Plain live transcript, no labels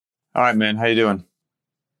All right, man. How you doing?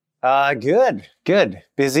 Good.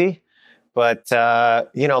 Busy, but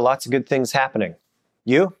lots of good things happening.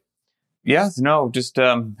 You? Yes, no, just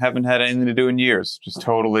haven't had anything to do in years. Just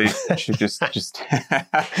totally, just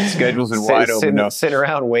schedules been wide open. No, Sitting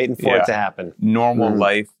around waiting for it to happen. Normal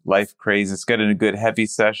life crazy. It's got in a good heavy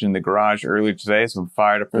session in the garage earlier today, so I'm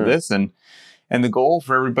fired up for this. And the goal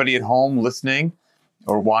for everybody at home listening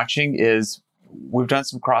or watching is we've done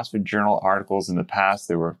some CrossFit Journal articles in the past.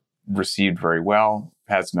 They were received very well.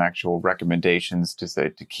 Had some actual recommendations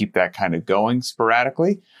to keep that kind of going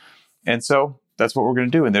sporadically. And so that's what we're going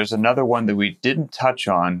to do. And there's another one that we didn't touch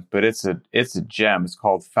on, but it's a gem. It's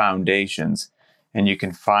called Foundations. And you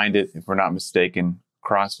can find it, if we're not mistaken,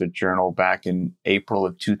 CrossFit Journal back in April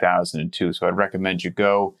of 2002. So I'd recommend you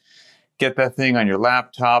go get that thing on your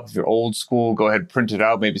laptop. If you're old school, go ahead and print it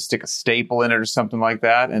out, maybe stick a staple in it or something like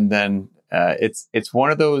that. And then it's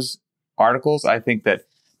one of those articles, I think, that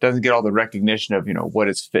doesn't get all the recognition of, what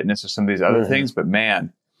is fitness or some of these other things. But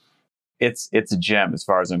man, it's a gem as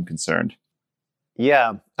far as I'm concerned.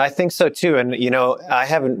 Yeah, I think so too. And, I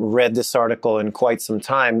haven't read this article in quite some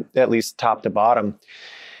time, at least top to bottom.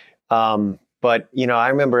 But, I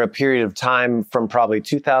remember a period of time from probably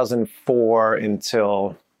 2004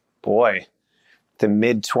 until, the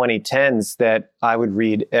mid 2010s that I would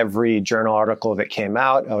read every journal article that came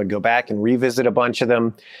out. I would go back and revisit a bunch of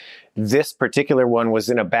them. This particular one was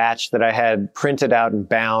in a batch that I had printed out and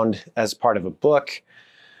bound as part of a book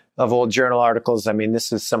of old journal articles. I mean,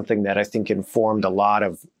 this is something that I think informed a lot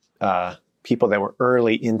of people that were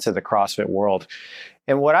early into the CrossFit world.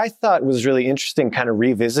 And what I thought was really interesting kind of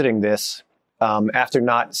revisiting this after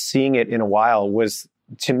not seeing it in a while was,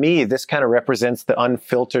 to me, this kind of represents the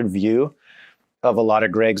unfiltered view of a lot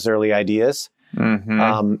of Greg's early ideas.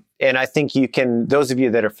 And I think those of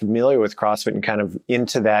you that are familiar with CrossFit and kind of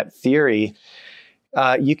into that theory,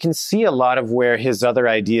 you can see a lot of where his other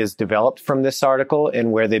ideas developed from this article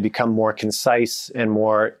and where they become more concise and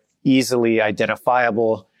more easily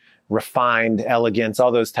identifiable, refined, elegant,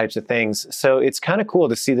 all those types of things. So it's kind of cool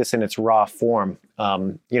to see this in its raw form.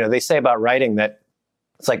 They say about writing that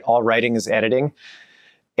it's like all writing is editing.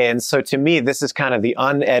 And so to me, this is kind of the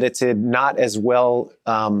unedited, not as well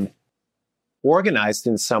organized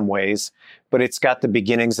in some ways, but it's got the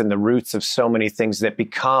beginnings and the roots of so many things that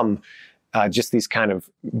become just these kind of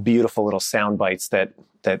beautiful little sound bites that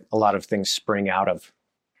a lot of things spring out of.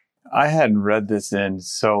 I hadn't read this in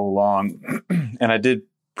so long, and I did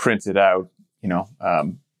print it out,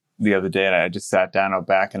 the other day, and I just sat down out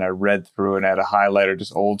back and I read through it and I had a highlighter,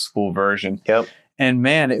 just old school version. Yep. And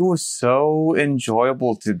man, it was so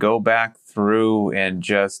enjoyable to go back through and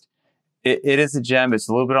just, it is a gem. It's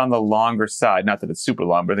a little bit on the longer side. Not that it's super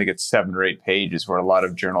long, but I think it's 7 or 8 pages, where a lot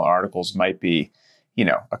of journal articles might be,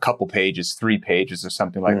 a couple pages, 3 pages or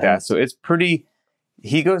something like that. So it's pretty,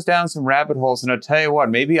 he goes down some rabbit holes. And I'll tell you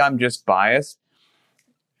what, maybe I'm just biased.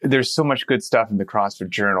 There's so much good stuff in the CrossFit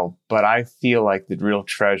Journal, but I feel like the real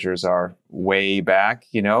treasures are way back.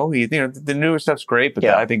 The newer stuff's great, but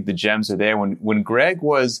I think the gems are there. When Greg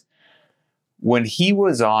was, when he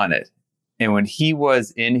was on it, and when he was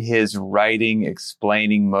in his writing,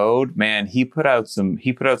 explaining mode, man, he put out some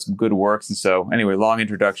good works. And so, anyway, long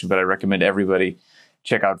introduction, but I recommend everybody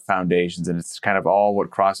check out Foundations, and it's kind of all what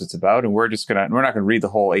CrossFit's about. And we're not going to read the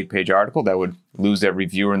whole 8-page article. That would lose every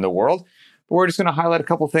viewer in the world. But we're just going to highlight a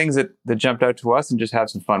couple things that jumped out to us and just have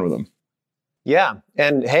some fun with them. Yeah.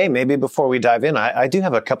 And hey, maybe before we dive in, I do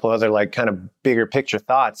have a couple other kind of bigger picture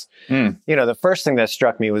thoughts. The first thing that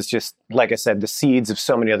struck me was just, like I said, the seeds of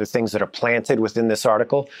so many other things that are planted within this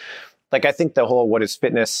article. Like, I think the whole What is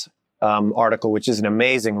Fitness article, which is an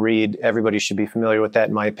amazing read. Everybody should be familiar with that,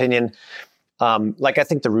 in my opinion. I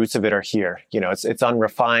think the roots of it are here. It's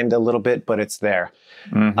unrefined a little bit, but it's there.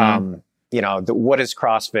 What is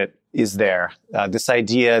CrossFit is there. This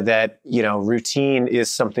idea that, routine is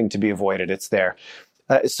something to be avoided. It's there.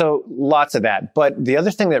 So lots of that. But the other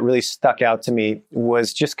thing that really stuck out to me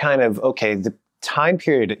was just kind of, the time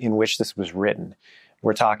period in which this was written.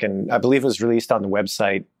 We're talking, I believe it was released on the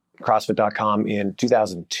website, CrossFit.com in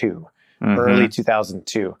 2002, early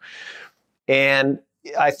 2002. And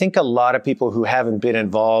I think a lot of people who haven't been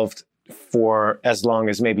involved for as long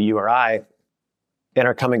as maybe you or I, and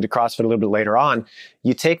are coming to CrossFit a little bit later on,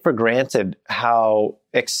 you take for granted how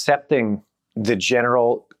accepting the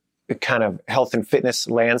general kind of health and fitness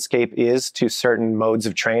landscape is to certain modes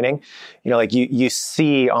of training. You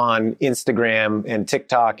see on Instagram and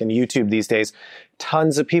TikTok and YouTube these days,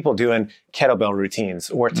 tons of people doing kettlebell routines,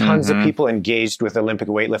 or tons of people engaged with Olympic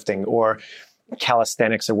weightlifting or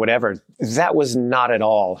calisthenics or whatever. That was not at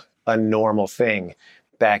all a normal thing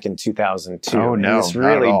back in 2002. Oh, no, and this not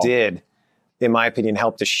at really all. did, in my opinion,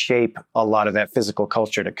 help to shape a lot of that physical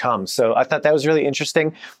culture to come. So I thought that was really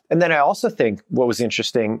interesting. And then I also think what was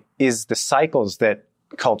interesting is the cycles that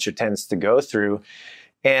culture tends to go through.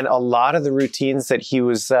 And a lot of the routines that he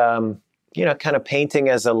was, kind of painting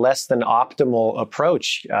as a less than optimal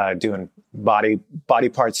approach, doing body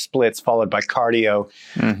part splits followed by cardio.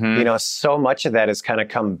 So much of that has kind of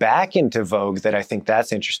come back into vogue that I think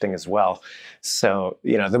that's interesting as well. So,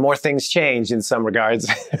 the more things change in some regards,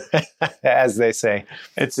 as they say.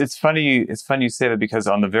 It's funny. It's funny you say that, because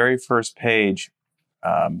on the very first page,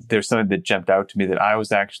 there's something that jumped out to me that I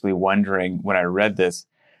was actually wondering when I read this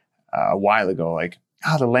a while ago, like,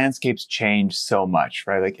 the landscape's changed so much,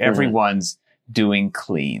 right? Like everyone's doing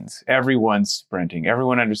cleans, everyone's sprinting,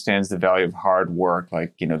 everyone understands the value of hard work.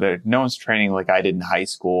 Like, no one's training like I did in high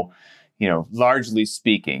school, largely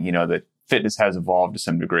speaking, that fitness has evolved to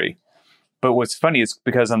some degree. But what's funny is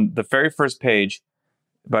because on the very first page,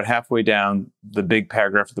 about halfway down, the big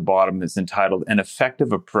paragraph at the bottom is entitled An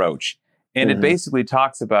Effective Approach. And it basically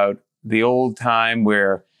talks about the old time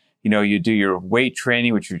where, you do your weight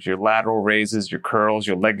training, which is your lateral raises, your curls,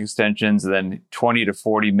 your leg extensions, and then 20 to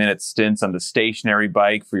 40 minute stints on the stationary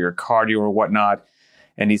bike for your cardio or whatnot.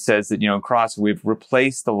 And he says that, in CrossFit, we've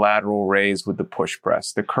replaced the lateral raise with the push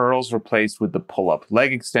press, the curls replaced with the pull-up,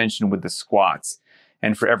 leg extension with the squats.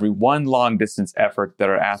 And for every one long distance effort that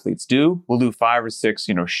our athletes do, we'll do 5 or 6,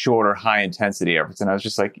 shorter, high intensity efforts. And I was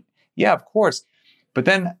just like, yeah, of course. But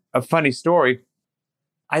then a funny story,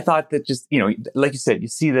 I thought that just, like you said, you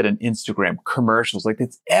see that in Instagram commercials, like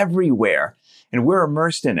it's everywhere and we're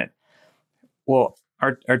immersed in it. Well,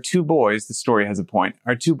 our two boys, the story has a point.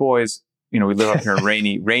 Our two boys, we live up here in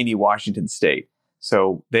rainy Washington State.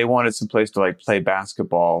 So they wanted some place to like play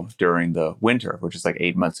basketball during the winter, which is like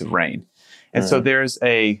 8 months of rain. And so there's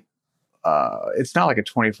it's not like a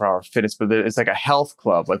 24-hour fitness, but it's like a health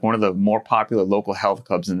club, like one of the more popular local health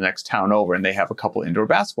clubs in the next town over. And they have a couple indoor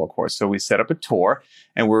basketball courts. So we set up a tour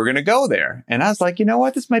and we were going to go there. And I was like, you know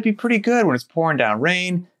what? This might be pretty good when it's pouring down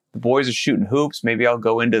rain. The boys are shooting hoops. Maybe I'll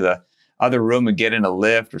go into the other room and get in a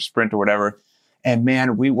lift or sprint or whatever. And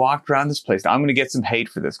man, we walked around this place. Now, I'm going to get some hate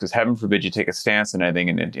for this because heaven forbid you take a stance on anything.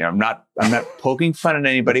 And I'm not poking fun at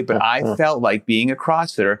anybody, but I felt like being a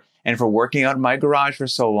CrossFitter and for working out in my garage for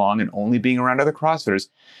so long and only being around other CrossFitters,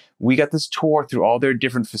 we got this tour through all their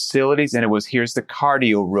different facilities. And it was, here's the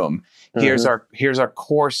cardio room. Here's our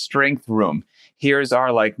core strength room. Here's our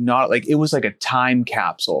it was like a time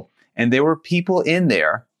capsule. And there were people in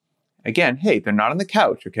there. Again, hey, they're not on the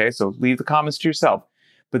couch. Okay. So leave the comments to yourself,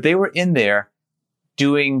 but they were in there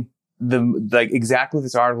doing exactly what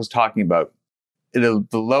this article was talking about. The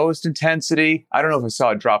lowest intensity. I don't know if I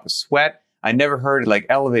saw a drop of sweat. I never heard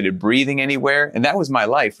elevated breathing anywhere. And that was my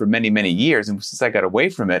life for many, many years. And since I got away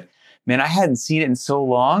from it, man, I hadn't seen it in so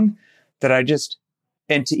long that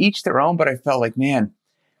and to each their own, but I felt like, man,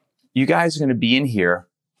 you guys are going to be in here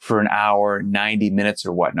for an hour, 90 minutes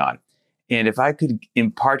or whatnot. And if I could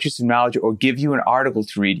impart you some knowledge or give you an article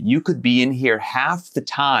to read, you could be in here half the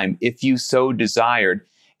time if you so desired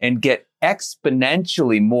and get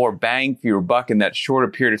exponentially more bang for your buck in that shorter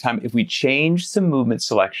period of time. If we change some movement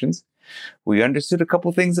selections, we understood a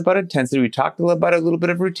couple things about intensity. We talked a little bit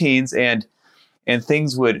of routines, and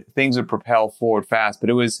things would propel forward fast. But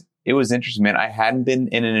it was interesting, man. I hadn't been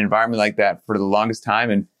in an environment like that for the longest time,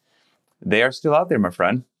 and they are still out there, my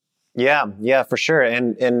friend. Yeah, for sure.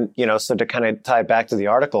 And so to kind of tie back to the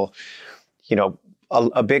article,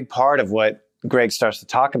 a big part of what Greg starts to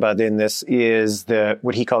talk about in this is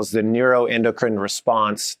what he calls the neuroendocrine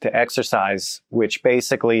response to exercise, which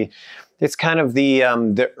basically it's kind of the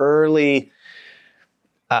early,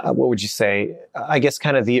 what would you say? I guess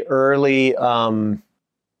kind of the early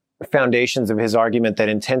foundations of his argument that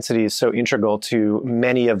intensity is so integral to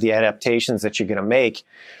many of the adaptations that you're going to make.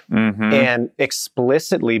 And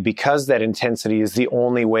explicitly, because that intensity is the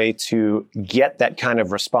only way to get that kind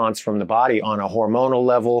of response from the body on a hormonal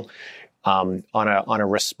level, on a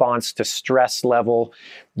response to stress level,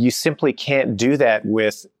 you simply can't do that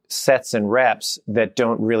with sets and reps that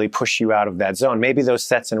don't really push you out of that zone. Maybe those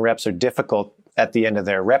sets and reps are difficult at the end of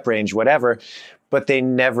their rep range, whatever, but they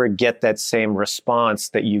never get that same response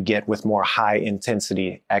that you get with more high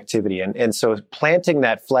intensity activity. And so planting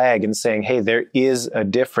that flag and saying, hey, there is a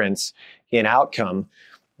difference in outcome.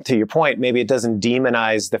 To your point, maybe it doesn't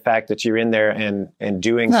demonize the fact that you're in there and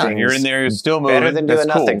doing things. You're in there, you're still moving. Better than doing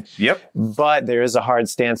nothing. Cool. Yep. But there is a hard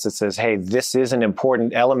stance that says, hey, this is an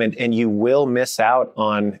important element and you will miss out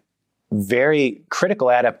on very critical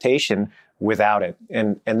adaptation without it.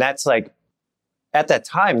 And that's like, at that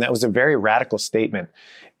time, that was a very radical statement.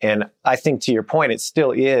 And I think to your point, it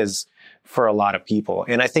still is for a lot of people.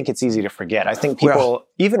 And I think it's easy to forget. I think people,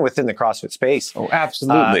 even within the CrossFit space,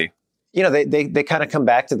 absolutely. They kind of come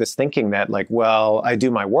back to this thinking that like, well, I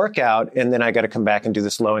do my workout and then I got to come back and do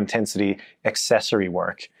this low intensity accessory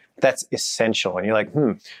work. That's essential. And you're like,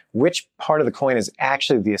 which part of the coin is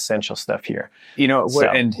actually the essential stuff here?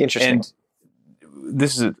 Interesting. And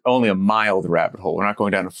this is only a mild rabbit hole. We're not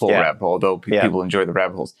going down a full rabbit hole, although people enjoy the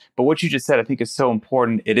rabbit holes. But what you just said, I think, is so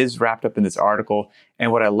important. It is wrapped up in this article.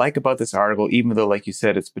 And what I like about this article, even though, like you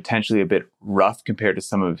said, it's potentially a bit rough compared to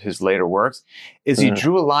some of his later works, is he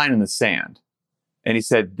drew a line in the sand. And he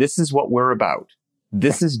said, this is what we're about.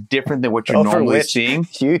 This is different than what you're normally seeing.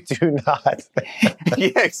 You do not.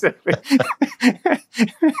 Yeah, exactly.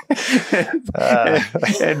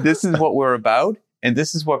 And this is what we're about. And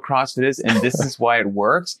this is what CrossFit is, and this is why it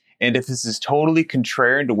works. And if this is totally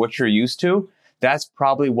contrary to what you're used to, that's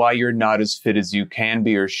probably why you're not as fit as you can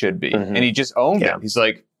be or should be. And he just owned it. He's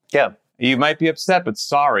like, you might be upset, but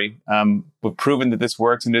sorry. We've proven that this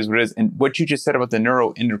works and it is what it is. And what you just said about the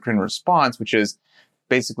neuroendocrine response, which is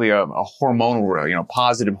basically a hormonal,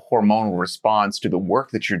 positive hormonal response to the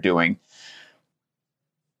work that you're doing.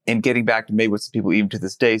 And getting back to maybe what some people even to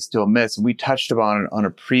this day still miss, and we touched upon it on a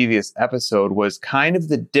previous episode, was kind of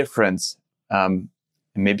the difference, and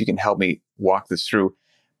maybe you can help me walk this through,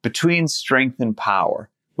 between strength and power,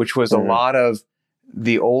 which was a lot of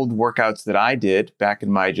the old workouts that I did back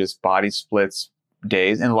in my just body splits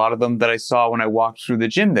days, and a lot of them that I saw when I walked through the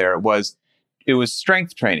gym there. It was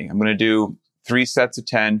strength training. I'm going to do 3 sets of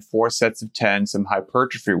 10, 4 sets of 10, some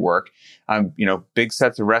hypertrophy work, big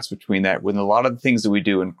sets of rest between that. With a lot of the things that we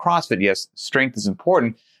do in CrossFit, yes, strength is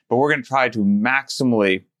important, but we're going to try to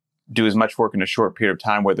maximally do as much work in a short period of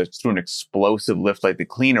time, whether it's through an explosive lift like the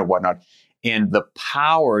clean or whatnot. And the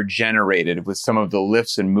power generated with some of the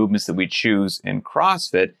lifts and movements that we choose in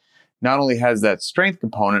CrossFit not only has that strength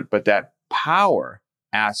component, but that power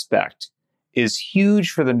aspect is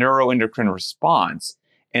huge for the neuroendocrine response.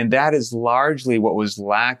 And that is largely what was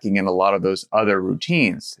lacking in a lot of those other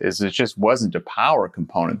routines, is it just wasn't a power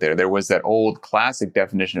component there. There was that old classic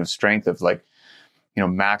definition of strength of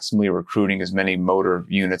maximally recruiting as many motor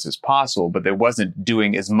units as possible, but there wasn't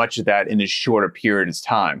doing as much of that in as short a period as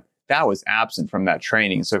time. That was absent from that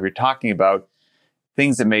training. So if you're talking about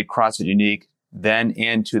things that made CrossFit unique then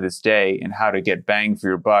and to this day and how to get bang for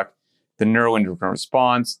your buck, the neuroendocrine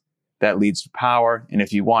response, that leads to power. And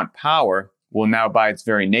if you want power, well, now by its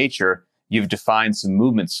very nature, you've defined some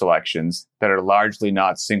movement selections that are largely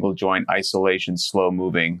not single joint isolation, slow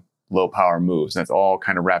moving, low power moves. That's all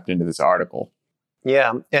kind of wrapped into this article.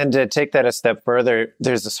 Yeah. And to take that a step further,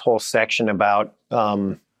 there's this whole section about,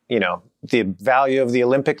 the value of the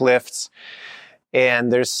Olympic lifts.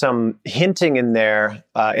 And there's some hinting in there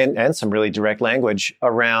and some really direct language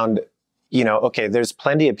around, there's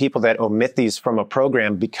plenty of people that omit these from a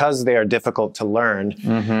program because they are difficult to learn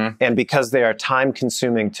and because they are time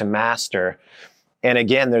consuming to master. And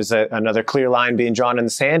again, there's another clear line being drawn in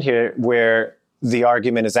the sand here where the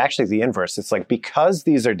argument is actually the inverse. It's like, because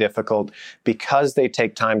these are difficult, because they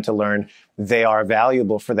take time to learn, they are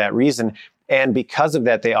valuable for that reason. And because of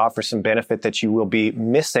that, they offer some benefit that you will be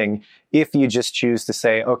missing if you just choose to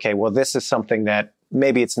say, okay, well, this is something that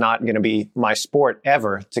maybe it's not going to be my sport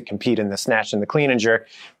ever to compete in the snatch and the clean and jerk.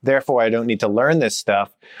 Therefore, I don't need to learn this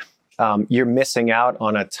stuff. You're missing out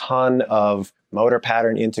on a ton of motor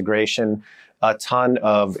pattern integration, a ton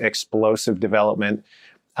of explosive development,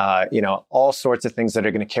 all sorts of things that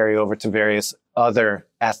are going to carry over to various other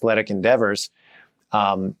athletic endeavors,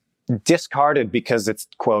 discarded because it's,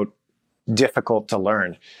 quote, difficult to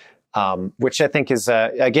learn. Which I think is,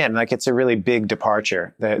 again, it's a really big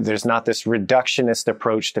departure. There's not this reductionist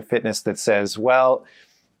approach to fitness that says, well,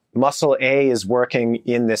 muscle A is working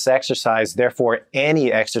in this exercise, therefore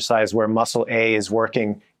any exercise where muscle A is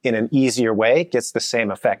working in an easier way gets the same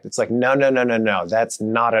effect. It's like, no. That's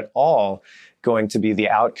not at all going to be the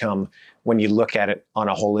outcome when you look at it on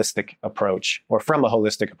a holistic approach or from a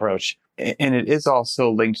holistic approach. And it is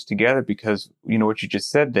also linked together because, what you just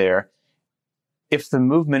said there, if the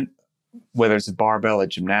movement, whether it's a barbell, a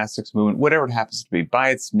gymnastics movement, whatever it happens to be, by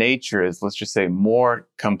its nature is, let's just say, more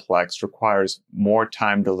complex, requires more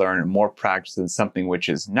time to learn and more practice than something which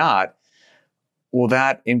is not, well,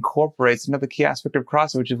 that incorporates another key aspect of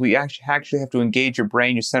CrossFit, which is we actually have to engage your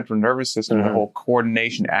brain, your central nervous system, the whole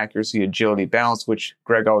coordination, accuracy, agility, balance, which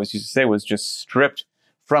Greg always used to say was just stripped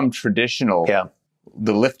from traditional,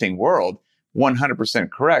 the lifting world,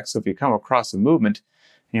 100% correct. So if you come across a movement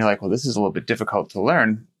and you're like, well, this is a little bit difficult to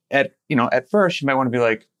learn, at first you might want to be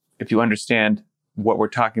like, if you understand what we're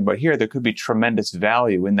talking about here, there could be tremendous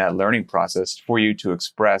value in that learning process for you to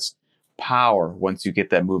express power once you get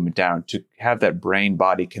that movement down, to have that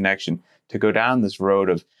brain-body connection, to go down this road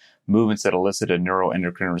of movements that elicit a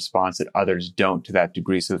neuroendocrine response that others don't to that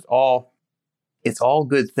degree. So it's all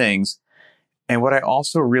good things. And what I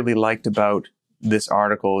also really liked about this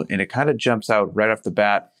article, and it kind of jumps out right off the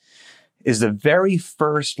bat, is the very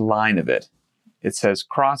first line of it. It says,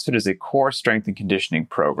 CrossFit is a core strength and conditioning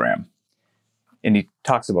program. And he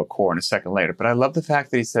talks about core in a second later. But I love the fact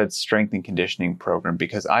that he said strength and conditioning program,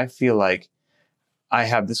 because I feel like I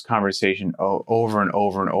have this conversation over and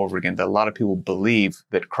over and over again, that a lot of people believe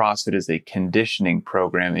that CrossFit is a conditioning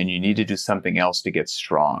program and you need to do something else to get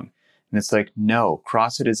strong. And it's like, no,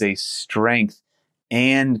 CrossFit is a strength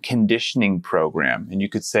and conditioning program. And you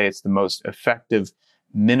could say it's the most effective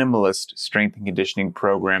minimalist strength and conditioning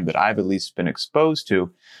program that I've at least been exposed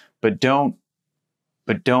to. But don't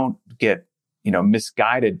get,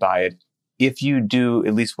 misguided by it. If you do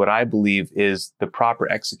at least what I believe is the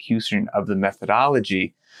proper execution of the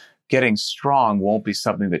methodology, getting strong won't be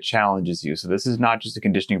something that challenges you. So this is not just a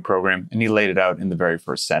conditioning program. And he laid it out in the very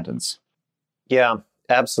first sentence. Yeah,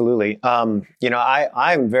 absolutely. I'm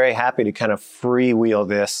very happy to kind of freewheel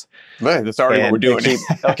this. That's already what we're doing.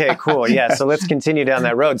 Okay, cool. Yeah. So let's continue down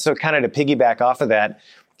that road. So kind of to piggyback off of that,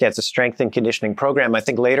 yeah, it's a strength and conditioning program. I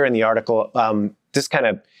think later in the article, this kind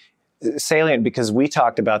of salient because we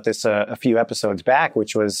talked about this a few episodes back,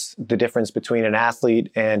 which was the difference between an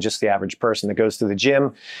athlete and just the average person that goes to the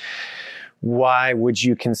gym. Why would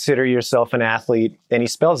you consider yourself an athlete? And he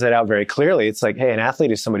spells that out very clearly. It's like, hey, an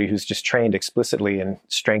athlete is somebody who's just trained explicitly in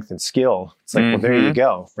strength and skill. It's like, well, there you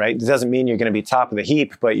go, right? It doesn't mean you're going to be top of the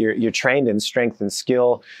heap, but you're trained in strength and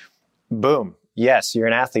skill. Boom. Yes, you're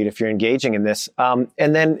an athlete if you're engaging in this. And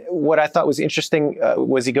then what I thought was interesting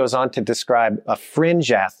was he goes on to describe a fringe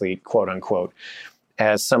athlete, quote unquote,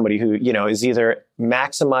 as somebody who, is either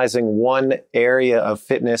maximizing one area of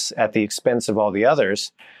fitness at the expense of all the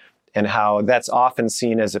others, and how that's often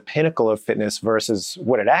seen as a pinnacle of fitness versus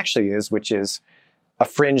what it actually is, which is a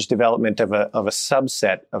fringe development of a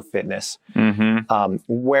subset of fitness,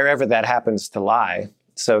 wherever that happens to lie.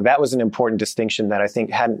 So that was an important distinction that I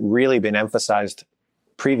think hadn't really been emphasized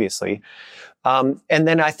previously. And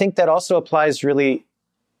then I think that also applies really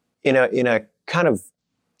in a kind of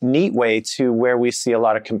neat way to where we see a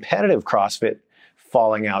lot of competitive CrossFit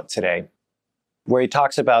falling out today, where he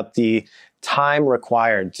talks about the time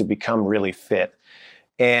required to become really fit.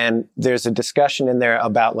 And there's a discussion in there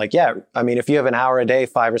about if you have an hour a day,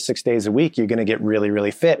 5 or 6 days a week, you're going to get really,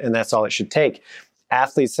 really fit. And that's all it should take.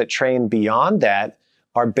 Athletes that train beyond that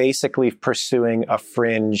are basically pursuing a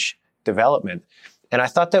fringe development. And I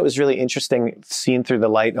thought that was really interesting, seen through the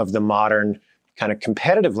light of the modern kind of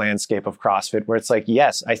competitive landscape of CrossFit, where it's like,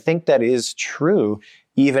 yes, I think that is true,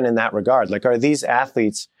 even in that regard. Like, are these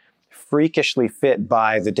athletes freakishly fit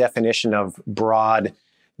by the definition of broad,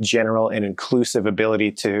 general, and inclusive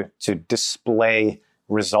ability to display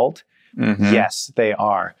result? Yes, they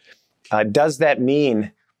are. Does that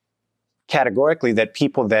mean categorically that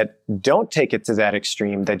people that don't take it to that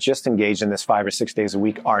extreme, that just engage in this 5 or 6 days a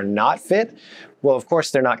week, are not fit? Well, of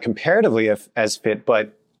course, they're not comparatively as fit,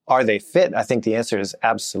 but are they fit? I think the answer is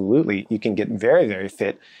absolutely. You can get very, very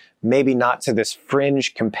fit, maybe not to this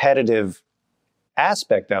fringe competitive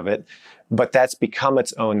aspect of it, but that's become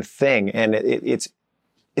its own thing. And it's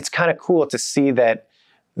kind of cool to see that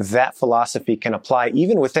philosophy can apply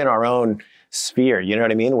even within our own sphere, you know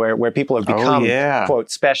what I mean? Where people have become,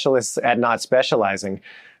 quote, specialists at not specializing.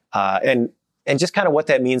 And just kind of what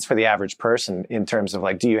that means for the average person in terms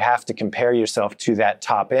of do you have to compare yourself to that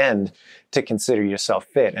top end to consider yourself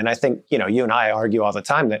fit? And I think, you and I argue all the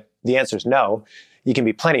time that the answer is no. You can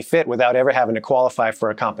be plenty fit without ever having to qualify for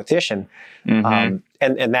a competition. And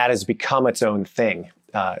that has become its own thing.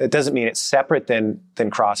 It doesn't mean it's separate than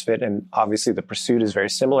CrossFit. And obviously the pursuit is very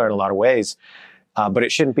similar in a lot of ways. But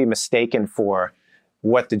it shouldn't be mistaken for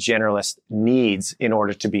what the generalist needs in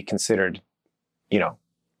order to be considered,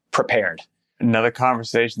 prepared. Another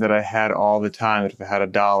conversation that I had all the time, that if I had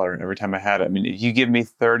 $1 every time I had it, I mean, if you give me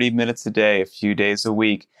 30 minutes a day, a few days a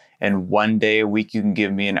week, and 1 day a week you can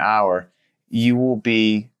give me an hour, you will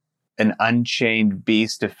be an unchained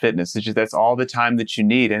beast of fitness. That's all the time that you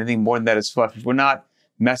need. Anything more than that is fluff. If we're not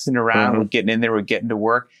messing around, we're getting in there, we're getting to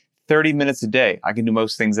work. 30 minutes a day, I can do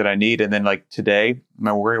most things that I need. And then today,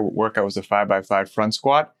 my workout was a 5x5 front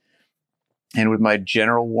squat. And with my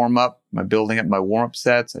general warm-up, my building up my warm-up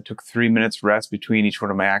sets, I took 3 minutes rest between each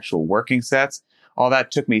one of my actual working sets. All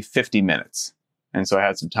that took me 50 minutes. And so I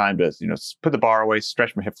had some time to, put the bar away,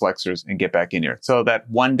 stretch my hip flexors, and get back in here. So that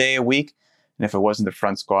 1 day a week, And if it wasn't the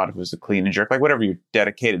front squat, if it was the clean and jerk, like whatever your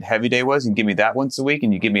dedicated heavy day was, you give me that once a week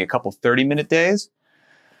and you give me a couple 30-minute days,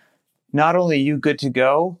 not only are you good to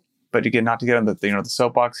go, but again, not to get on the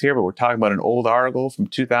soapbox here, but we're talking about an old article from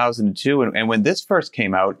 2002. And when this first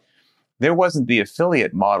came out, there wasn't the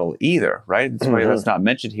affiliate model either, right? That's why that's not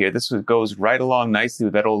mentioned here. This goes right along nicely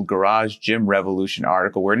with that old Garage Gym Revolution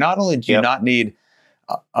article, where not only do you not need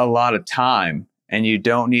a lot of time and you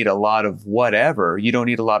don't need a lot of whatever, you don't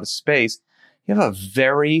need a lot of space. You have a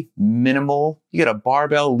very minimal, you get a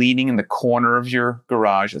barbell leaning in the corner of your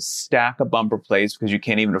garage, a stack of bumper plates because you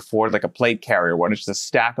can't even afford like a plate carrier one. It's just a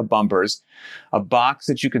stack of bumpers, a box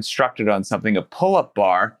that you constructed on something, a pull-up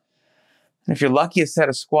bar. And if you're lucky, a set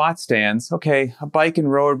of squat stands. Okay, a bike and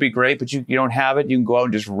row would be great, but you don't have it. You can go out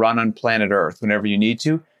and just run on planet Earth whenever you need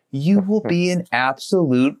to. You will be an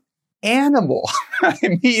absolute animal.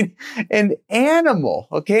 I mean, an animal.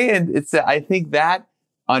 Okay, and I think that,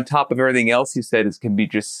 on top of everything else you said, can be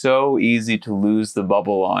just so easy to lose the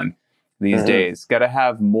bubble on these days. Got to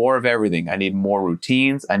have more of everything. I need more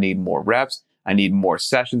routines. I need more reps. I need more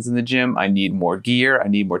sessions in the gym. I need more gear. I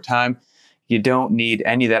need more time. You don't need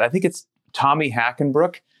any of that. I think it's Tommy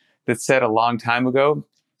Hackenbrook that said a long time ago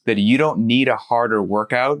that you don't need a harder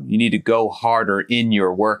workout. You need to go harder in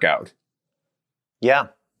your workout. Yeah,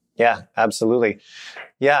 absolutely.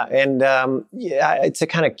 Yeah, and to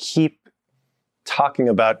kind of keep talking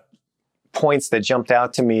about points that jumped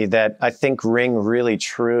out to me that I think ring really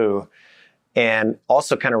true and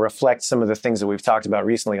also kind of reflect some of the things that we've talked about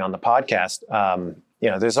recently on the podcast.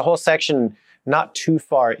 There's a whole section not too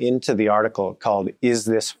far into the article called "Is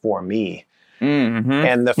This For Me?"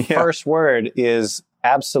 And the first word is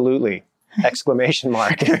absolutely, exclamation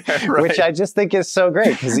mark, right. Which I just think is so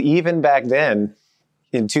great because even back then,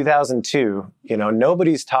 in 2002,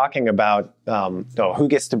 nobody's talking about who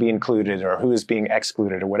gets to be included or who is being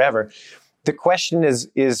excluded or whatever. The question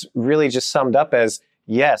is really just summed up as,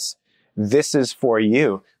 yes, this is for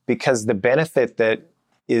you, because the benefit that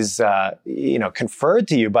is conferred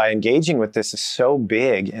to you by engaging with this is so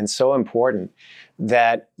big and so important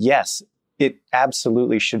that, yes, it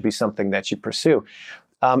absolutely should be something that you pursue.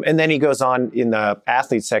 And then he goes on in the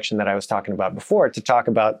athlete section that I was talking about before to talk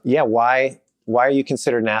about, why are you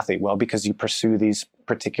considered an athlete? Well, because you pursue these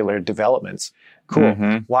particular developments.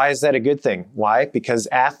 Cool. Why is that a good thing? Why? Because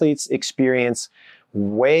athletes experience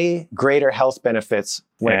way greater health benefits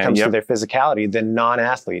when it comes to their physicality than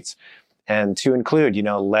non-athletes. And to include,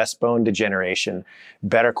 less bone degeneration,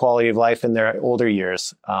 better quality of life in their older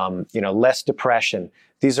years, less depression.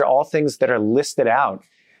 These are all things that are listed out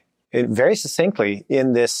very succinctly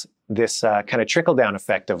in this kind of trickle-down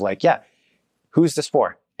effect of who's this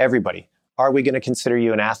for? Everybody. Are we going to consider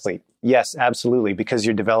you an athlete? Yes, absolutely, because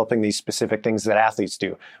you're developing these specific things that athletes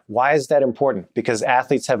do. Why is that important? Because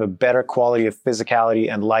athletes have a better quality of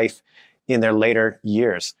physicality and life in their later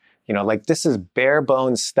years. This is bare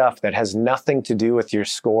bones stuff that has nothing to do with your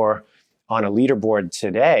score on a leaderboard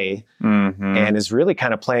today and is really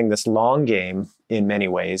kind of playing this long game in many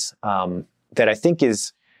ways that I think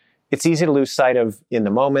it's easy to lose sight of in the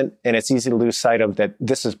moment, and it's easy to lose sight of that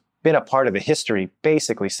this has been a part of the history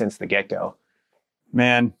basically since the get-go.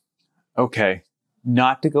 Man, okay.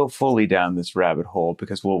 Not to go fully down this rabbit hole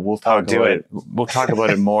because we'll talk about it. We'll talk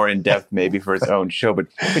about it more in depth maybe for its own show. But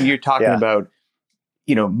when you're talking about,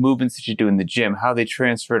 movements that you do in the gym, how they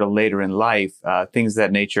transfer to later in life, things of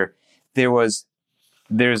that nature. There's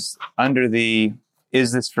under the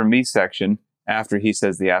 "Is This For Me?" section, after he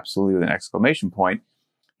says the absolutely with an exclamation point,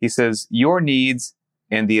 he says, your needs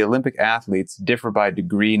and the Olympic athletes differ by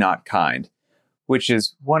degree, not kind, which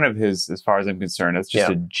is one of his, as far as I'm concerned, it's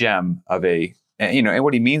just a gem of and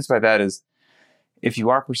what he means by that is if you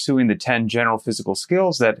are pursuing the 10 general physical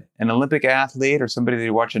skills that an Olympic athlete or somebody that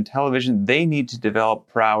you watch on television, they need to develop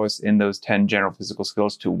prowess in those 10 general physical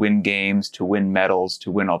skills to win games, to win medals,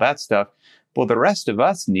 to win all that stuff. Well, the rest of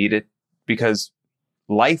us need it because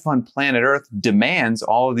life on planet Earth demands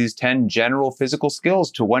all of these 10 general physical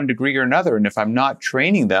skills to one degree or another. And if I'm not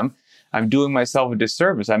training them, I'm doing myself a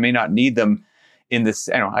disservice. I may not need them in this.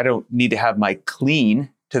 I don't need to have my clean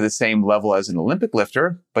to the same level as an Olympic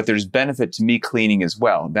lifter, but there's benefit to me cleaning as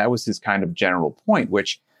well. That was his kind of general point,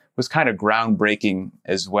 which was kind of groundbreaking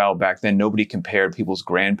as well. Back then, nobody compared people's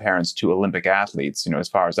grandparents to Olympic athletes, as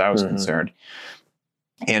far as I was concerned.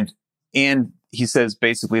 And he says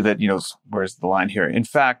basically that, where's the line here? In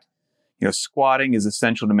fact, squatting is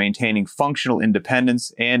essential to maintaining functional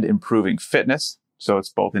independence and improving fitness. So it's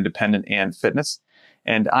both independent and fitness.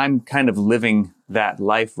 And I'm kind of living that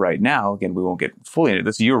life right now. Again, we won't get fully into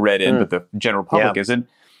this. You're read in, but the general public isn't.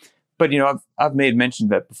 But, I've made mention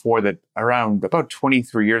that before, that around about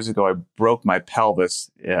 23 years ago, I broke my pelvis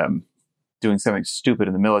doing something stupid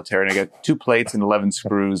in the military. And I got 2 plates and 11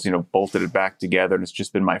 screws, bolted it back together. And it's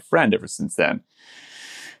just been my friend ever since then.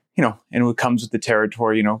 And it comes with the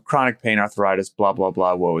territory, chronic pain, arthritis, blah, blah,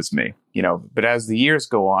 blah, woe is me. But as the years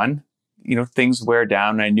go on, things wear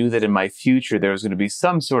down. And I knew that in my future, there was going to be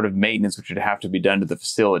some sort of maintenance which would have to be done to the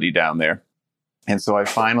facility down there. And so I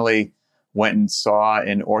finally went and saw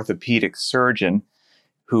an orthopedic surgeon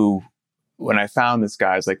who, when I found this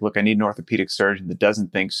guy, I was like, look, I need an orthopedic surgeon that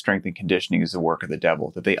doesn't think strength and conditioning is the work of the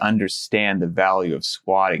devil, that they understand the value of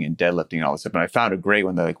squatting and deadlifting and all this stuff. And I found a great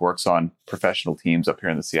one that works on professional teams up here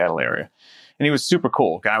in the Seattle area. And he was super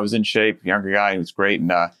cool. Guy was in shape, younger guy, he was great.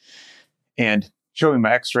 And showing me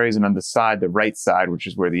my x-rays, and on the side, the right side, which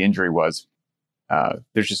is where the injury was,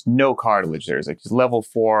 there's just no cartilage there. He's like, it's level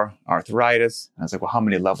 4 arthritis. And I was like, well, how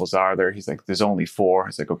many levels are there? He's like, there's only 4. I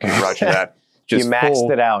was like, okay, roger that. Just you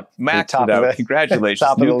maxed it out. Maxed it out.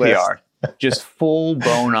 Congratulations. New PR. Just full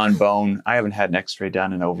bone on bone. I haven't had an x-ray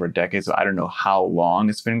done in over a decade, so I don't know how long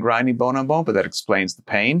it's been grinding bone on bone, but that explains the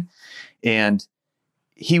pain. And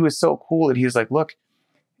he was so cool that he was like, look,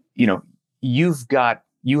 you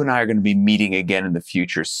and I are going to be meeting again in the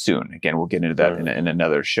future soon. Again, we'll get into that in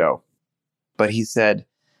another show. But he said,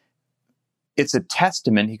 it's a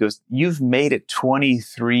testament. He goes, you've made it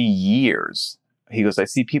 23 years. He goes, I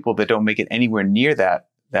see people that don't make it anywhere near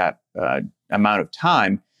that amount of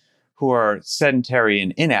time, who are sedentary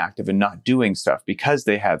and inactive and not doing stuff because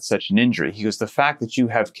they had such an injury. He goes, the fact that you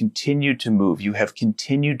have continued to move, you have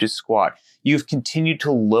continued to squat, you've continued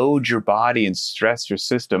to load your body and stress your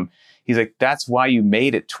system. He's like, that's why you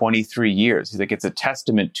made it 23 years. He's like, it's a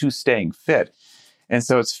testament to staying fit. And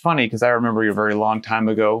so it's funny because I remember a very long time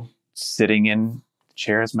ago sitting in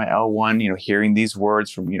chair as my L1, hearing these words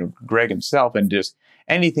from, Greg himself, and just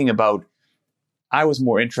anything about, I was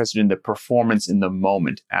more interested in the performance in the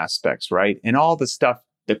moment aspects, right? And all the stuff,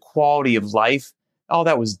 the quality of life, all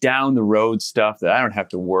that was down the road stuff that I don't have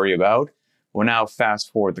to worry about. Well, now fast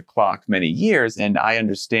forward the clock many years, and I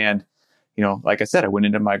understand, like I said, I went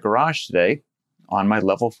into my garage today on my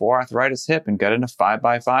level 4 arthritis hip and got in a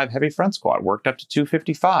 5x5 heavy front squat, worked up to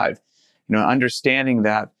 255, understanding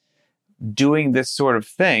that doing this sort of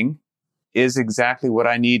thing is exactly what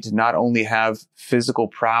I need to not only have physical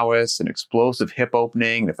prowess and explosive hip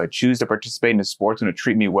opening, and if I choose to participate in a sport, it's going to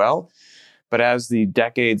treat me well. But as the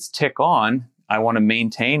decades tick on, I want to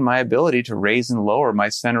maintain my ability to raise and lower my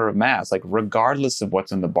center of mass, regardless of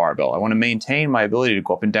what's in the barbell. I want to maintain my ability to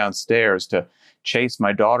go up and down stairs, to chase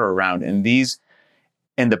my daughter around. And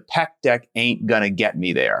the pec deck ain't going to get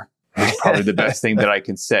me there. It's probably the best thing that I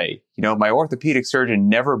can say. My orthopedic surgeon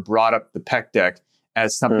never brought up the pec deck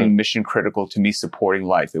as something mission critical to me supporting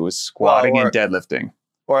life. It was squatting and deadlifting.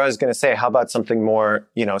 Or I was going to say, how about something more,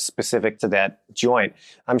 specific to that joint?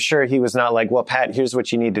 I'm sure he was not like, well, Pat, here's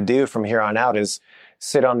what you need to do from here on out is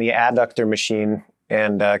sit on the adductor machine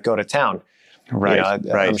and go to town. Right,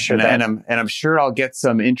 right. I'm sure I'm sure I'll get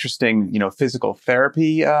some interesting, physical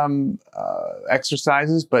therapy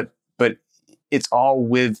exercises, but it's all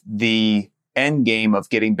with the end game of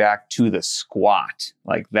getting back to the squat.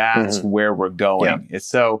 That's where we're going. Yeah.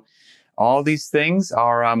 So all these things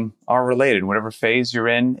are related. Whatever phase you're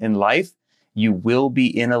in life, you will be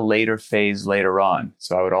in a later phase later on.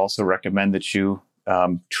 So I would also recommend that you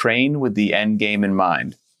train with the end game in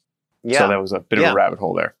mind. Yeah. So that was a bit of a rabbit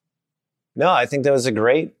hole there. No, I think that was a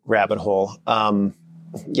great rabbit hole.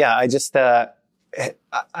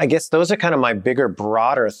 I guess those are kind of my bigger,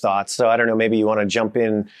 broader thoughts. So I don't know, maybe you want to jump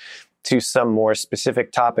in to some more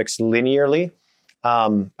specific topics linearly.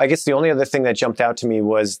 I guess the only other thing that jumped out to me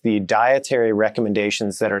was the dietary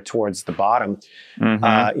recommendations that are towards the bottom.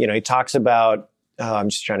 He talks about, I'm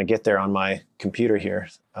just trying to get there on my computer here.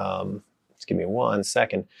 Just give me 1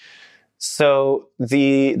 second. So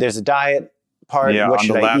there's a diet part. Yeah, what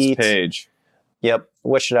should I eat? On the last page. Yep.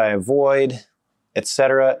 What should I avoid,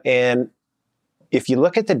 etc. And if you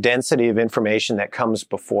look at the density of information that comes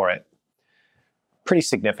before it, pretty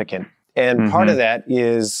significant. And part of that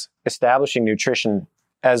is establishing nutrition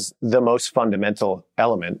as the most fundamental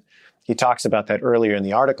element. He talks about that earlier in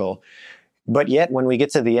the article. But yet, when we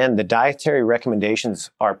get to the end, the dietary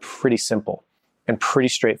recommendations are pretty simple and pretty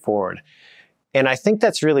straightforward. And I think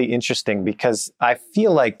that's really interesting because I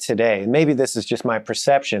feel like today, and maybe this is just my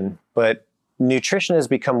perception, but nutrition has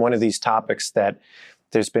become one of these topics that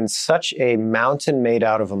there's been such a mountain made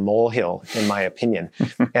out of a molehill, in my opinion.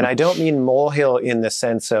 And I don't mean molehill in the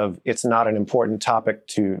sense of it's not an important topic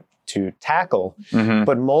to tackle,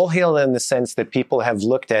 but molehill in the sense that people have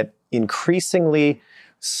looked at increasingly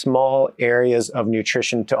small areas of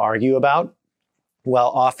nutrition to argue about, while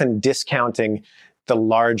often discounting the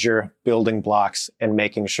larger building blocks and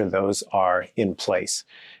making sure those are in place.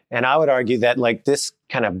 And I would argue that like this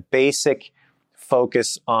kind of basic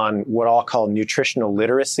focus on what I'll call nutritional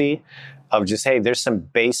literacy of just, hey, there's some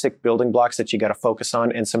basic building blocks that you got to focus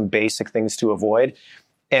on and some basic things to avoid.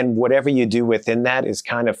 And whatever you do within that is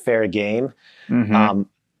kind of fair game.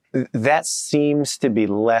 That seems to be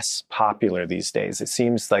less popular these days. It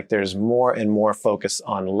seems like there's more and more focus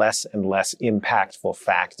on less and less impactful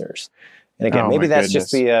factors. And again, maybe that's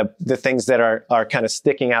just the things that are kind of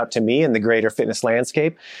sticking out to me in the greater fitness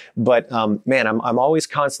landscape. But man, I'm always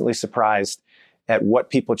constantly surprised at what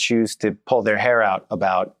people choose to pull their hair out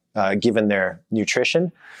about given their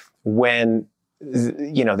nutrition when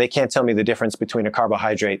they can't tell me the difference between a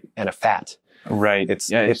carbohydrate and a fat. Right.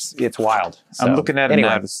 It's wild. So, I'm looking at it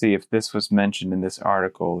now to see if this was mentioned in this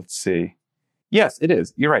article. Let's see. Yes, it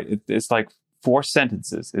is. You're right. It's like 4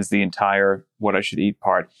 sentences is the entire what I should eat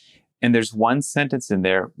part. And there's one sentence in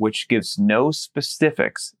there which gives no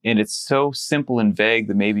specifics. And it's so simple and vague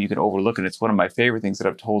that maybe you can overlook it. It's one of my favorite things that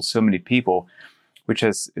I've told so many people,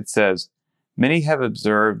 it says, many have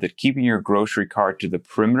observed that keeping your grocery cart to the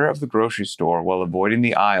perimeter of the grocery store while avoiding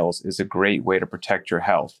the aisles is a great way to protect your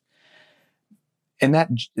health. And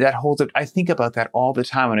that holds up. I think about that all the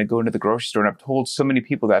time when I go into the grocery store, and I've told so many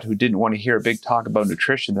people that who didn't want to hear a big talk about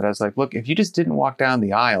nutrition that I was like, look, if you just didn't walk down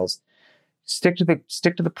the aisles, stick to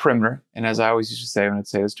the perimeter. And as I always used to say when I'd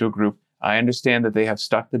say this to a group, I understand that they have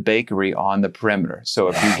stuck the bakery on the perimeter. So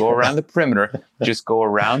if you go around the perimeter, just go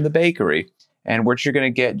around the bakery. And what you're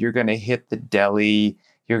going to get, you're going to hit the deli,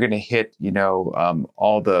 you're going to hit,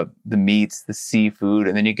 all the meats, the seafood,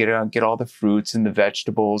 and then you get all the fruits and the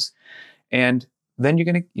vegetables. And then you're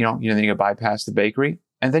going to, then you're going to bypass the bakery,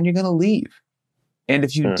 and then you're going to leave. And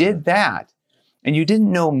if you did that, and you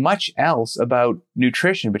didn't know much else about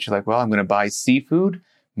nutrition, but you're like, well, I'm going to buy seafood,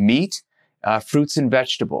 meat, fruits and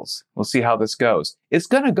vegetables. We'll see how this goes. It's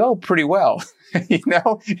going to go pretty well. It's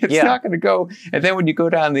not going to go. And then when you go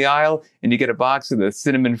down the aisle and you get a box of the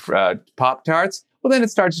cinnamon Pop-Tarts, well, then it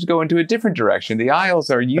starts to go into a different direction. The aisles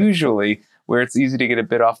are usually where it's easy to get a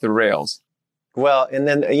bit off the rails. Well, and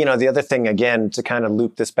then, the other thing, again, to kind of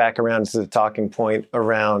loop this back around to the talking point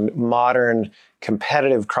around modern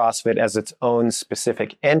competitive CrossFit as its own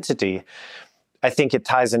specific entity, I think it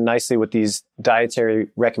ties in nicely with these dietary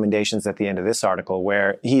recommendations at the end of this article,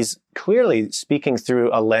 where he's clearly speaking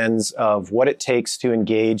through a lens of what it takes to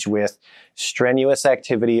engage with strenuous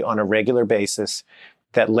activity on a regular basis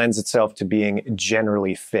that lends itself to being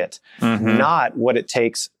generally fit, not what it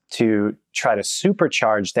takes to try to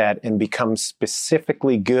supercharge that and become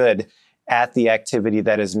specifically good at the activity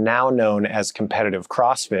that is now known as competitive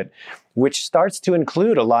CrossFit, which starts to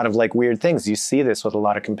include a lot of like weird things. You see this with a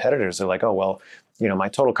lot of competitors. They're like, oh, well, my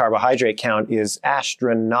total carbohydrate count is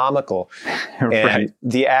astronomical. Right. And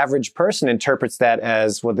the average person interprets that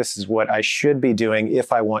as, well, this is what I should be doing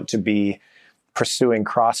if I want to be pursuing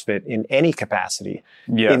CrossFit in any capacity,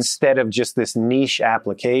 instead of just this niche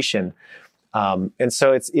application. And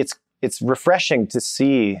so it's refreshing to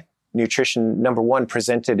see nutrition, number one,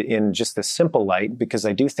 presented in just the simple light, because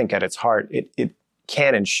I do think at its heart, it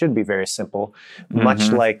can and should be very simple, much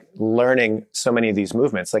like learning so many of these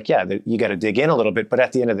movements. Like, you got to dig in a little bit, but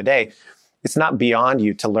at the end of the day, it's not beyond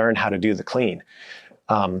you to learn how to do the clean.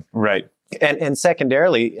 Right. And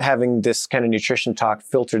secondarily, having this kind of nutrition talk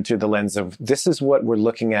filtered through the lens of this is what we're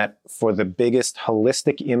looking at for the biggest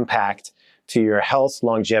holistic impact to your health,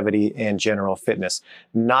 longevity, and general fitness,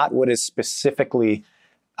 not what is specifically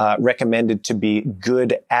recommended to be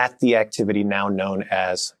good at the activity now known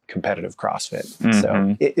as competitive CrossFit.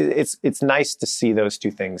 So it's nice to see those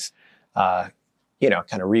two things, kind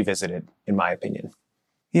of revisited, in my opinion.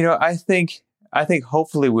 I think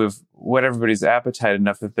hopefully we've whet everybody's appetite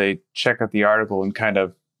enough that they check out the article and kind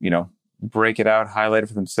of, break it out, highlight it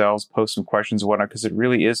for themselves, post some questions and whatnot, because it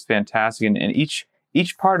really is fantastic. And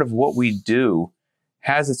each part of what we do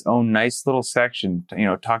has its own nice little section,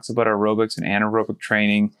 talks about aerobics and anaerobic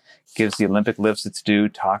training, gives the Olympic lifts its due,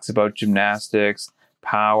 talks about gymnastics,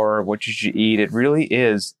 power, what you should eat. It really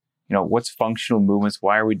is, what's functional movements,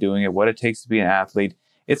 why are we doing it, what it takes to be an athlete.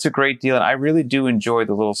 It's a great deal. And I really do enjoy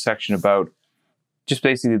the little section about just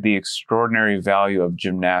basically the extraordinary value of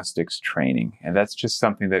gymnastics training. And that's just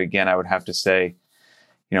something that, again, I would have to say,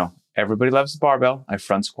 everybody loves the barbell. I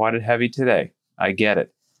front squatted heavy today. I get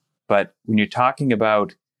it. But when you're talking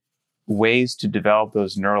about ways to develop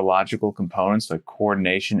those neurological components like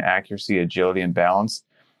coordination, accuracy, agility, and balance,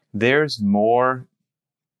 there's more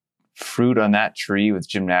fruit on that tree with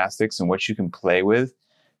gymnastics and what you can play with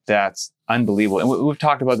that's unbelievable. And we've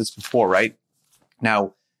talked about this before, right?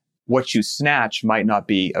 Now, what you snatch might not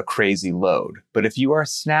be a crazy load, but if you are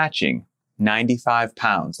snatching 95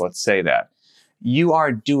 pounds, let's say that, you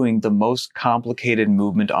are doing the most complicated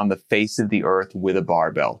movement on the face of the earth with a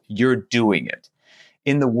barbell. You're doing it.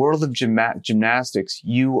 In the world of gymnastics,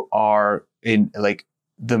 you are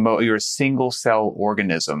you're a single cell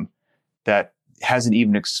organism that hasn't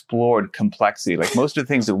even explored complexity. Like most of the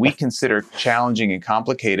things that we consider challenging and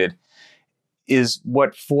complicated is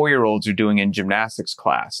what 4-year-olds are doing in gymnastics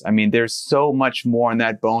class. I mean, there's so much more in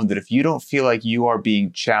that bone that if you don't feel like you are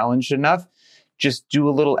being challenged enough, just do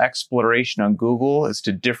a little exploration on Google as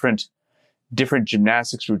to different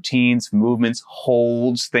gymnastics routines, movements,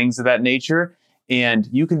 holds, things of that nature. And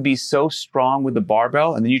you can be so strong with the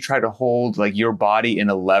barbell, and then you try to hold like your body in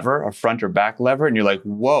a lever, a front or back lever, and you're like,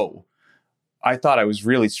 whoa, I thought I was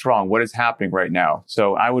really strong. What is happening right now?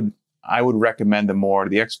 So I would recommend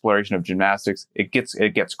the exploration of gymnastics. It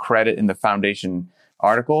gets credit in the foundation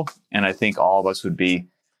article, and I think all of us would be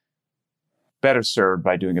better served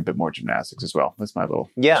by doing a bit more gymnastics as well. That's my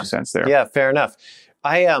little 2 cents there. Yeah, fair enough.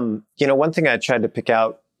 I one thing I tried to pick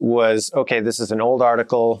out was, okay, this is an old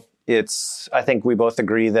article. I think we both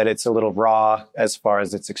agree that it's a little raw as far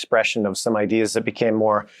as its expression of some ideas that became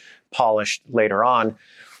more polished later on.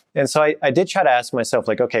 And so I did try to ask myself,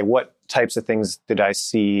 like, okay, what types of things did I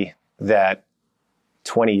see that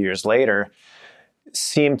 20 years later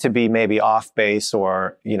seemed to be maybe off base,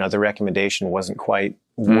 or, the recommendation wasn't quite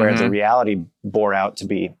where the reality bore out to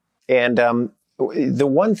be. And the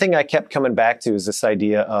one thing I kept coming back to is this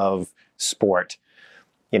idea of sport,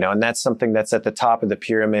 and that's something that's at the top of the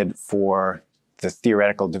pyramid for the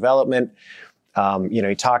theoretical development.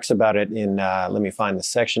 He talks about it in, let me find the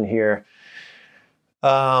section here.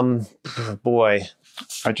 Boy.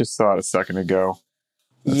 I just saw it a second ago.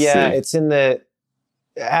 Let's see. It's in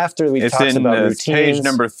after we talked about routines. Page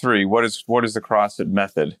number 3. What is the CrossFit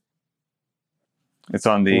method? It's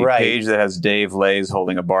on the page that has Dave Lays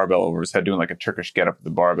holding a barbell over his head, doing like a Turkish get up with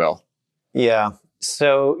the barbell. Yeah.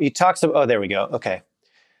 So he talks about, there we go. Okay.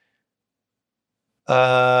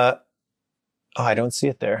 I don't see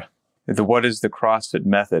it there. What is the CrossFit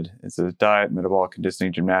method? It's a diet, metabolic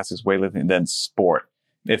conditioning, gymnastics, weightlifting, and then sport.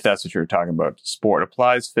 If that's what you're talking about. Sport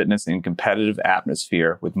applies fitness in competitive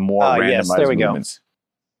atmosphere with more randomized movements.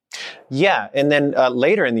 Yeah. And then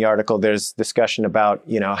later in the article, there's discussion about,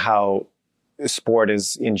 how sport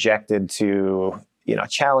is injected to,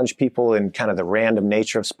 challenge people in kind of the random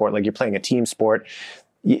nature of sport. Like you're playing a team sport.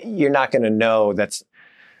 You're not going to know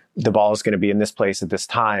the ball is going to be in this place at this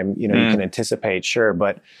time. You can anticipate, sure.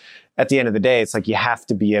 But at the end of the day, it's like you have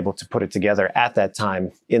to be able to put it together at that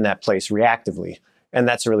time in that place reactively. And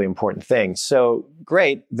that's a really important thing. So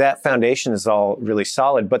great, that foundation is all really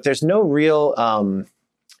solid, but there's no real,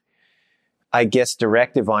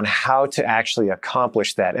 directive on how to actually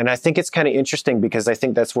accomplish that. And I think it's kind of interesting because I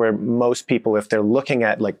think that's where most people, if they're looking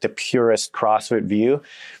at like the purest CrossFit view,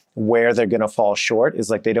 where they're going to fall short is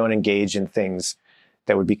like they don't engage in things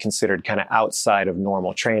that would be considered kind of outside of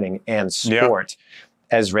normal training and sport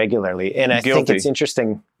as regularly. And I think it's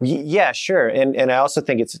interesting. Yeah, sure. And I also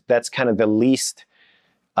think that's kind of the least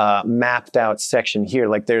mapped out section here.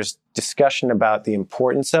 Like there's discussion about the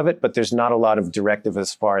importance of it, but there's not a lot of directive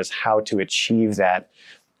as far as how to achieve that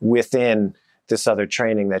within this other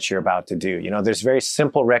training that you're about to do. There's very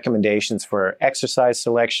simple recommendations for exercise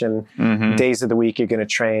selection, days of the week you're going to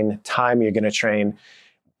train, time you're going to train.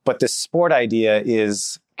 But the sport idea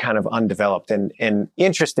is kind of undeveloped. And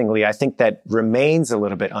interestingly, I think that remains a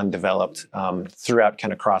little bit undeveloped throughout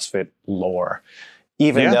kind of CrossFit lore.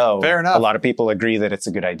 Even though a lot of people agree that it's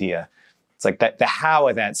a good idea. It's like that the how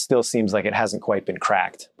of that still seems like it hasn't quite been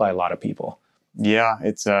cracked by a lot of people. Yeah,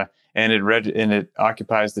 it's and it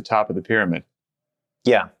occupies the top of the pyramid.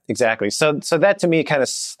 Yeah, exactly. So that to me kind of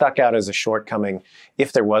stuck out as a shortcoming,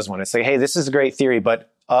 if there was one. It's like, hey, this is a great theory,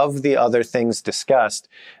 but of the other things discussed,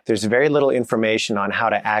 there's very little information on how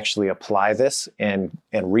to actually apply this and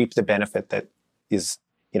reap the benefit that is,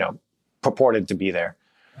 purported to be there.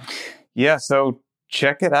 Yeah, so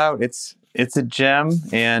check it out. It's a gem,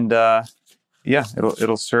 and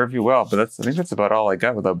it'll serve you well. But I think that's about all I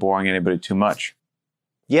got without boring anybody too much.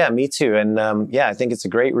 Yeah, me too. And I think it's a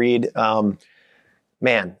great read.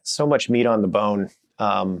 Man, so much meat on the bone.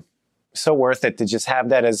 So worth it to just have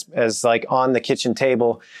that as like on the kitchen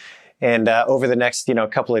table, and over the next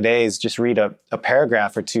couple of days, just read a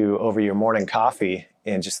paragraph or two over your morning coffee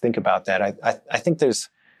and just think about that. I think there's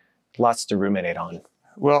lots to ruminate on.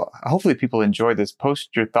 Well, hopefully people enjoy this. Post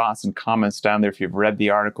your thoughts and comments down there if you've read the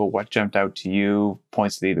article. What jumped out to you?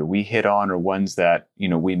 Points that either we hit on or ones that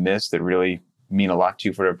we missed that really mean a lot to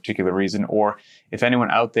you for a particular reason, or if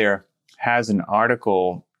anyone out there has an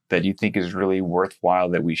article that you think is really worthwhile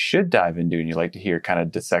that we should dive into and you'd like to hear kind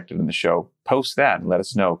of dissected in the show, post that and let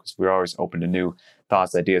us know, because we're always open to new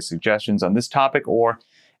thoughts, ideas, suggestions on this topic or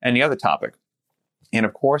any other topic. And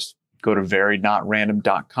of course, go to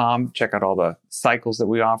variednotrandom.com. Check out all the cycles that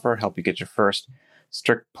we offer, help you get your first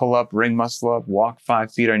strict pull-up, ring muscle up, walk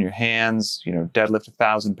 5 feet on your hands, deadlift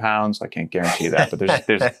 1,000 pounds. I can't guarantee that, but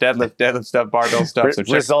there's deadlift stuff, barbell stuff. So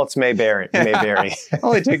results may vary.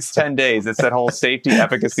 Only takes 10 days. It's that whole safety,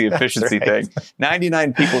 efficacy, efficiency thing.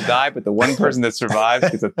 99 people die, but the one person that survives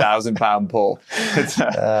gets 1,000-pound pull.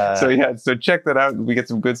 So check that out. We get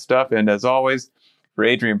some good stuff. And as always, for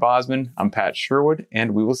Adrian Bosman, I'm Pat Sherwood,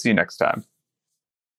 and we will see you next time.